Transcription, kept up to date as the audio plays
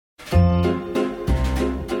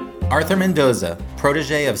Arthur Mendoza,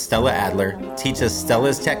 protege of Stella Adler, teaches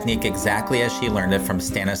Stella's technique exactly as she learned it from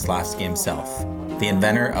Stanislavski himself, the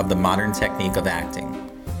inventor of the modern technique of acting.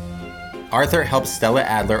 Arthur helped Stella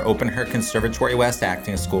Adler open her Conservatory West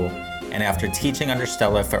acting school, and after teaching under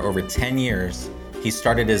Stella for over 10 years, he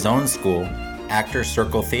started his own school, Actors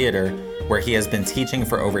Circle Theater, where he has been teaching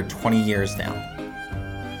for over 20 years now.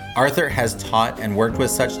 Arthur has taught and worked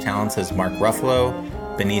with such talents as Mark Ruffalo,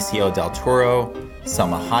 Benicio del Toro,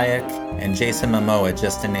 Selma Hayek, and Jason Momoa,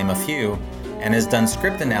 just to name a few, and has done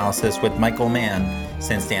script analysis with Michael Mann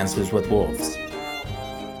since Dances with Wolves.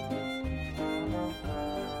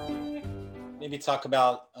 Maybe talk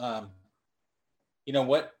about,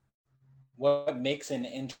 what makes an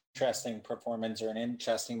interesting performance or an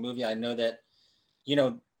interesting movie. I know that,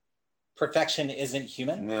 perfection isn't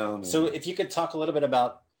human. No. So if you could talk a little bit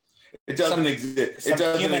about it doesn't exist. It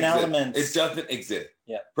doesn't human exist. elements. It doesn't exist.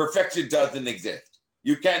 Yeah. Perfection doesn't exist.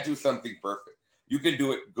 You can't do something perfect. You can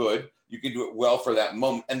do it good. You can do it well for that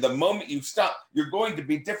moment. And the moment you stop, you're going to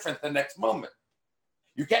be different the next moment.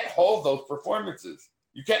 You can't hold those performances.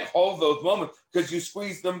 You can't hold those moments because you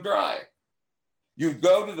squeeze them dry. You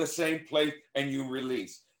go to the same place and you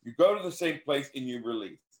release. You go to the same place and you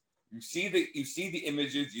release. You see the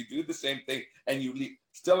images, you do the same thing, and you leave.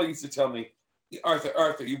 Stella used to tell me,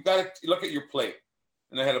 Arthur, you've got to look at your plate.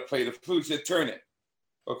 And I had a plate of food. She said, turn it.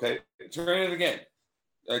 Okay, turn it again.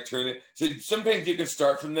 I turn it. So sometimes you can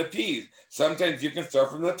start from the peas. Sometimes you can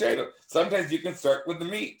start from the potato. Sometimes you can start with the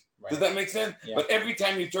meat. Right. Does that make sense? Yeah. But every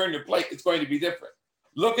time you turn your plate, it's going to be different.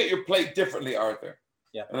 Look at your plate differently, Arthur.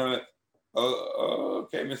 Yeah. And I'm like, oh,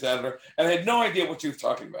 okay, Miss Adler. And I had no idea what she was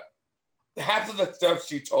talking about. Half of the stuff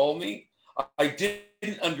she told me, I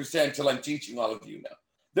didn't understand until I'm teaching all of you now.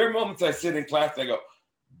 There are moments I sit in class and I go,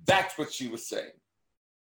 that's what she was saying.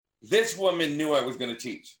 This woman knew I was going to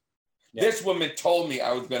teach. Yeah. This woman told me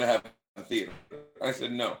I was going to have a theater. I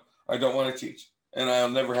said, no, I don't want to teach. And I'll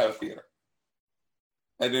never have a theater.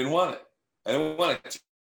 I didn't want it. I didn't want to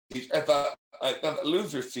teach. I thought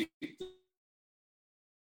losers teach.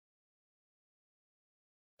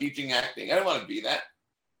 Teaching acting. I don't want to be that.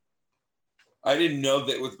 I didn't know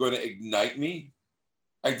that it was going to ignite me.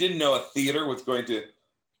 I didn't know a theater was going to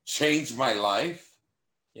change my life.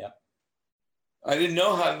 Yeah. I didn't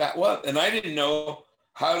know how that was. And I didn't know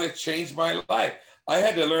how to change my life. I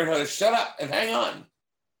had to learn how to shut up and hang on.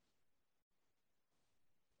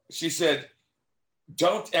 She said,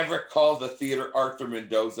 don't ever call the theater Arthur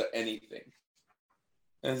Mendoza anything.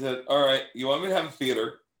 I said, all right, you want me to have a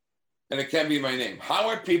theater and it can be my name. How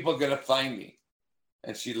are people going to find me?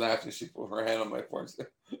 And she laughed and she put her hand on my forehead and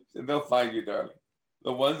said, they'll find you, darling.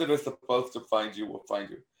 The ones that are supposed to find you will find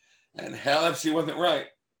you. And hell, if she wasn't right,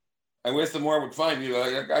 I wish some more would find you.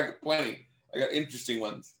 I got plenty. I got interesting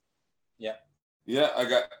ones. Yeah. Yeah,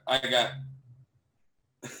 I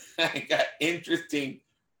got interesting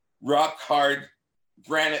rock hard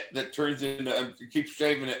granite that turns into, I keep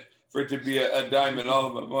shaving it for it to be a diamond. All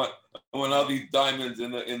of them. I want all these diamonds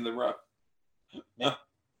in the rock.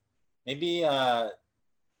 Maybe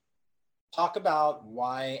talk about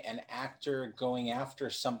why an actor going after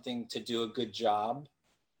something to do a good job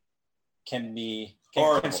can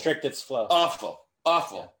constrict its flow. Awful.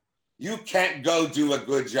 Yeah. You can't go do a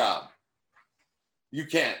good job. You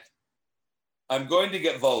can't. I'm going to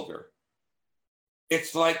get vulgar.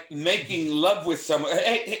 It's like making love with someone.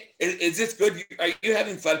 Hey, is this good? Are you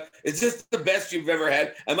having fun? Is this the best you've ever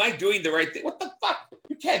had? Am I doing the right thing? What the fuck?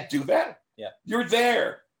 You can't do that. Yeah. You're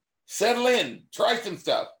there. Settle in. Try some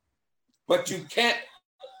stuff. But you can't.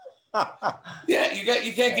 Yeah,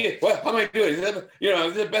 you can't get. What? How am I doing? Is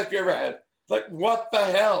this the best you ever had? Like, what the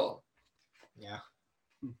hell? Yeah.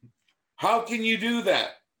 How can you do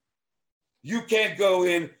that? You can't go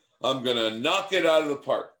in. I'm gonna knock it out of the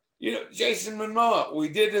park. Jason Momoa, we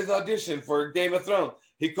did his audition for Game of Thrones.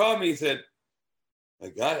 He called me, he said, I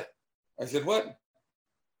got it. I said, what?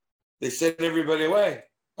 They sent everybody away.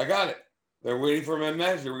 I got it. They're waiting for my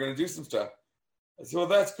manager. We're going to do some stuff. I said, well,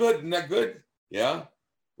 that's good. Isn't that good? Yeah.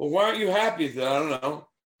 Well, why aren't you happy? He said, I don't know.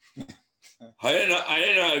 I didn't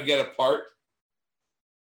know how to get a part.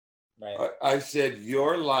 Right. I said,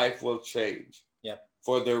 your life will change. Yep.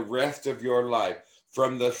 For the rest of your life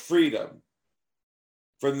from the freedom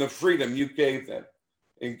you gave them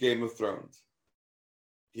in Game of Thrones.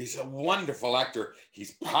 He's a wonderful actor.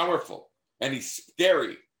 He's powerful and he's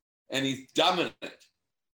scary and he's dominant.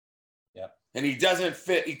 Yeah. And he doesn't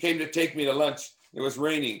fit. He came to take me to lunch. It was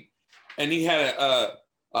raining. And he had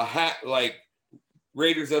a hat like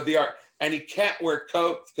Raiders of the Ark. And he can't wear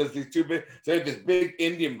coats because he's too big. So he had this big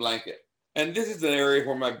Indian blanket. And this is an area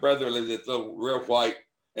where my brother lives. It's a real white.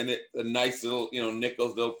 and a nice little,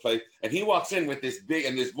 Nichols little place. And he walks in with this big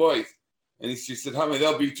and this voice, and she said, "Honey,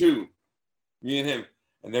 there'll be two, me and him."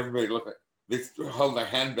 And everybody looked like they held their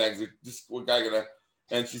handbags. This guy gonna,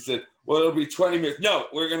 and she said, "Well, it'll be 20 minutes. No,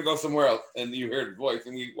 we're gonna go somewhere else." And you heard the voice,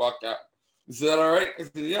 and we walked out. He said, "All right." I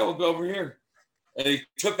said, "Yeah, we'll go over here." And he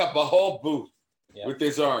took up a whole booth with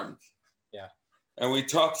his arms. Yeah. And we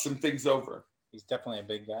talked some things over. He's definitely a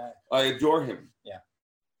big guy. I adore him. Yeah.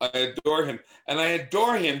 I adore him. And I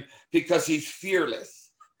adore him because he's fearless.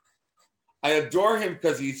 I adore him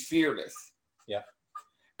because he's fearless. Yeah.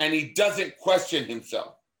 And he doesn't question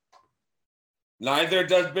himself. Neither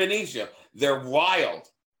does Benicio. They're wild.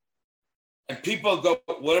 And people go,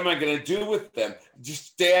 "What am I going to do with them?" Just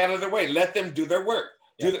stay out of their way. Let them do their work.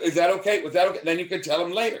 Yeah. Is that okay? Was that okay? Then you can tell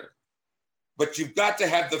them later. But you've got to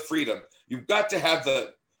have the freedom. You've got to have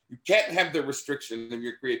you can't have the restriction of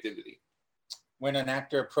your creativity. When an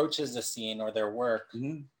actor approaches a scene or their work,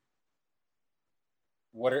 Mm-hmm.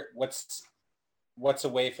 what's a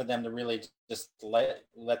way for them to really just let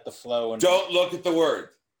the flow and Don't look at the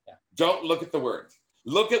words. Yeah. Don't look at the words.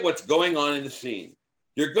 Look at what's going on in the scene.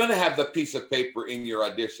 You're going to have the piece of paper in your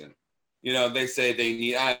audition. They say they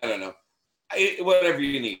need, I don't know, whatever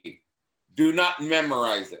you need. Do not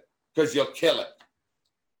memorize it because you'll kill it.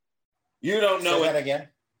 You don't know Say it. that again?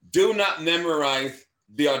 Do not memorize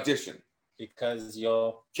the audition. Because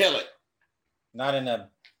you'll Kill it. not in a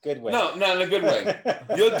good way. No, not in a good way.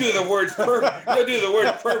 You'll do the words perfect. You'll do the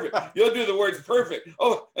words perfect. You'll do the words perfect.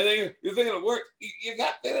 Oh, and then you're thinking of words. You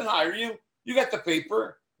got, they didn't hire you. You got the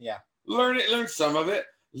paper. Yeah. Learn it. Learn some of it.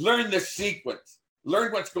 Learn the sequence.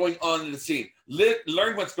 Learn what's going on in the scene.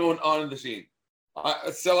 Learn what's going on in the scene.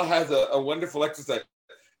 Stella has a wonderful exercise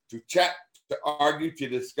to chat, to argue, to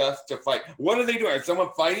discuss, to fight. What are they doing? Is someone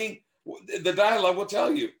fighting? The dialogue will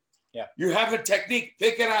tell you. Yeah. You have a technique.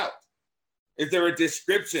 Pick it out. Is there a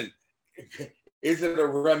description? Is it a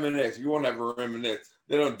reminisce? You won't have a reminisce.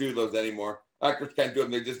 They don't do those anymore. Actors can't do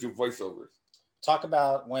them. They just do voiceovers. Talk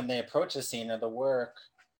about when they approach a scene or the work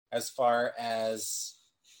as far as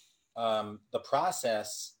the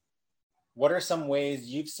process. What are some ways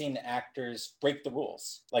you've seen actors break the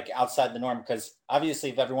rules, like outside the norm? Because obviously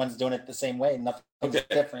if everyone's doing it the same way, nothing's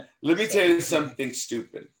different. Let me tell you something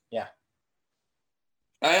stupid. Yeah.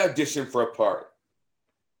 I auditioned for a part,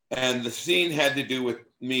 and the scene had to do with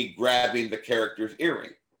me grabbing the character's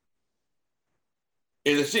earring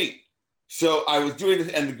in the scene. So I was doing this,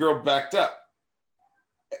 and the girl backed up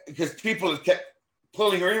because people had kept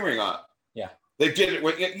pulling her earring on. Yeah. They did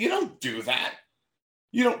it. You don't do that.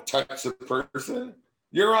 You don't touch the person.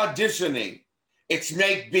 You're auditioning. It's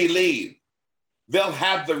make believe. They'll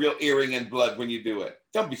have the real earring and blood when you do it.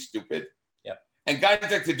 Don't be stupid. Yep. And guys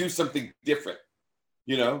like to do something different.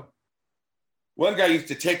 One guy used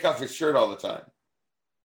to take off his shirt all the time.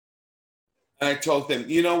 And I told him,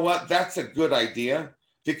 you know what? That's a good idea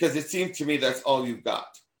because it seems to me that's all you've got.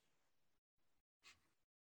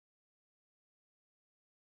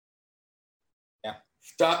 Yeah.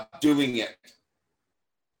 Stop doing it.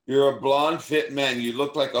 You're a blonde, fit man. You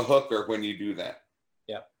look like a hooker when you do that.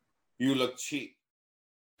 Yeah. You look cheap.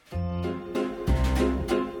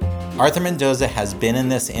 Arthur Mendoza has been in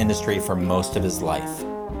this industry for most of his life.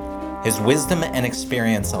 His wisdom and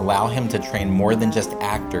experience allow him to train more than just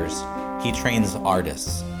actors. He trains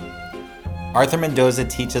artists. Arthur Mendoza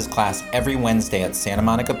teaches class every Wednesday at Santa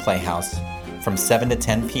Monica Playhouse from 7 to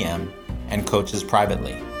 10 p.m. and coaches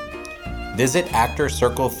privately. Visit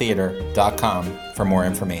ActorCircleTheater.com for more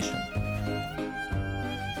information.